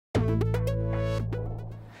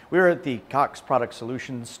We're at the Cox Product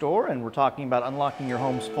Solutions store, and we're talking about unlocking your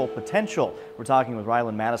home's full potential. We're talking with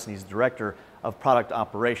Ryland Madison. He's the Director of Product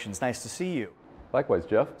Operations. Nice to see you. Likewise,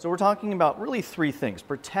 Jeff. So we're talking about really three things: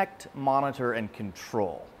 protect, monitor, and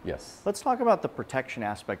control. Yes. Let's talk about the protection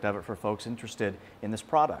aspect of it for folks interested in this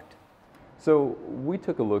product. So we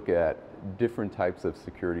took a look at different types of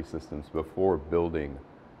security systems before building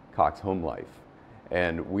Cox Homelife.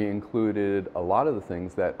 And we included a lot of the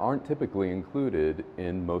things that aren't typically included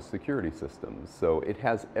in most security systems. So it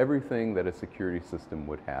has everything that a security system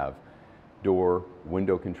would have: door,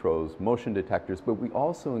 window controls, motion detectors, but we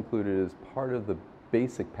also included as part of the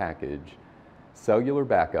basic package cellular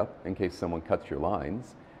backup in case someone cuts your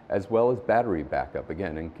lines, as well as battery backup,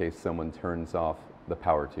 again, in case someone turns off the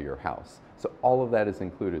power to your house. So all of that is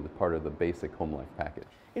included as part of the basic Homelife package.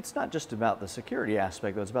 It's not just about the security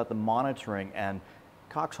aspect, though. It's about the monitoring, and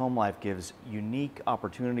Cox Homelife gives unique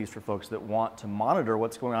opportunities for folks that want to monitor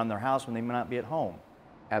what's going on in their house when they may not be at home.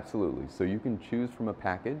 Absolutely. So you can choose from a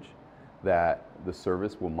package that the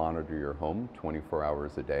service will monitor your home 24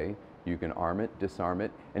 hours a day. You can arm it, disarm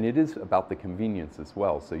it, and it is about the convenience as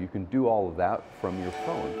well. So you can do all of that from your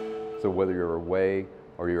phone. So whether you're away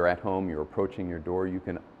or you're at home, you're approaching your door, you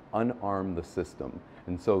can unarm the system.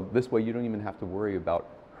 And so this way you don't even have to worry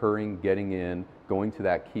about hurrying, getting in, going to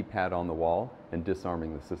that keypad on the wall, and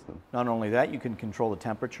disarming the system. Not only that, you can control the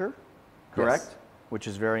temperature, correct? Yes. Which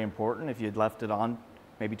is very important. If you'd left it on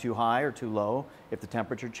maybe too high or too low, if the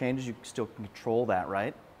temperature changes, you still can control that,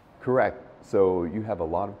 right? Correct. So you have a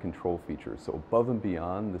lot of control features. So above and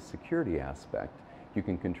beyond the security aspect, you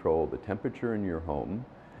can control the temperature in your home.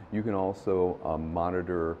 You can also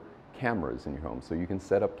monitor cameras in your home. So you can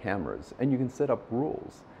set up cameras, and you can set up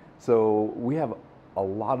rules. So we have a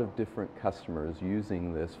lot of different customers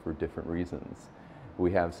using this for different reasons.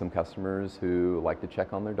 We have some customers who like to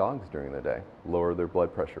check on their dogs during the day, lower their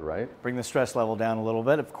blood pressure, right? Bring the stress level down a little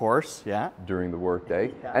bit, of course, yeah. During the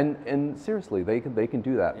workday. Yeah. And seriously, they can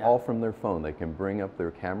do that Yeah. all from their phone. They can bring up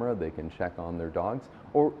their camera, they can check on their dogs,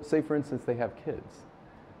 or say for instance they have kids.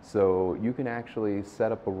 So you can actually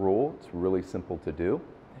set up a rule. It's really simple to do.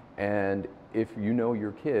 And if you know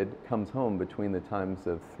your kid comes home between the times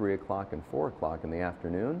of 3 o'clock and 4 o'clock in the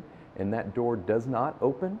afternoon, and that door does not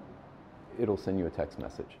open, it'll send you a text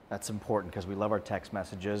message. That's important because we love our text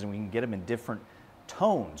messages, and we can get them in different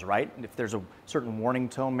tones, right? If there's a certain warning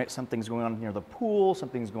tone, something's going on near the pool,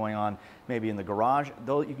 something's going on maybe in the garage,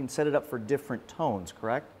 though you can set it up for different tones,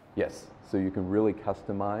 correct? Yes, so you can really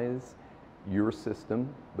customize your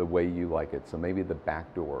system the way you like it. So maybe the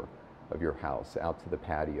back door of your house out to the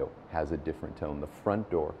patio has a different tone. The front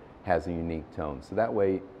door has a unique tone. So that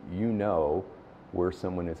way you know where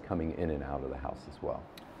someone is coming in and out of the house as well.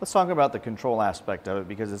 Let's talk about the control aspect of it,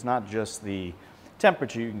 because it's not just the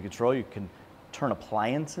temperature you can control. You can turn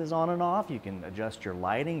appliances on and off. You can adjust your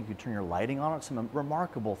lighting. You can turn your lighting on. It's some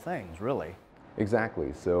remarkable things, really.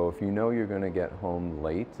 Exactly. So if you know you're going to get home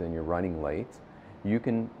late and you're running late, you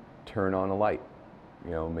can turn on a light. You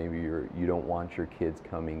know, maybe you don't want your kids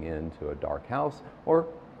coming into a dark house, or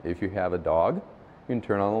if you have a dog, you can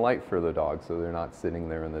turn on the light for the dog so they're not sitting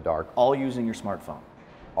there in the dark. All using your smartphone.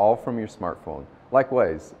 All from your smartphone.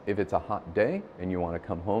 Likewise, if it's a hot day and you want to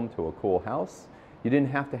come home to a cool house, you didn't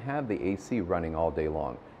have to have the AC running all day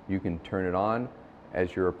long. You can turn it on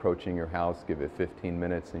as you're approaching your house, give it 15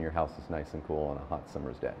 minutes, and your house is nice and cool on a hot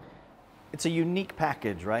summer's day. It's a unique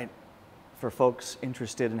package, right? For folks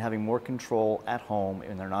interested in having more control at home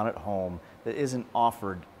and they're not at home, that isn't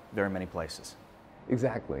offered very many places.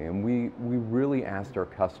 Exactly, and we really asked our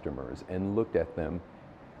customers and looked at them,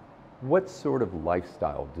 what sort of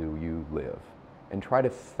lifestyle do you live? And try to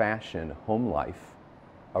fashion Homelife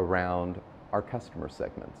around our customer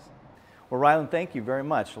segments. Well, Ryland, thank you very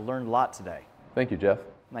much. I learned a lot today. Thank you, Jeff.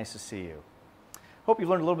 Nice to see you. Hope you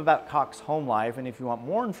learned a little bit about Cox Homelife, and if you want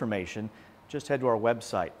more information, just head to our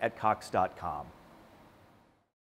website at cox.com.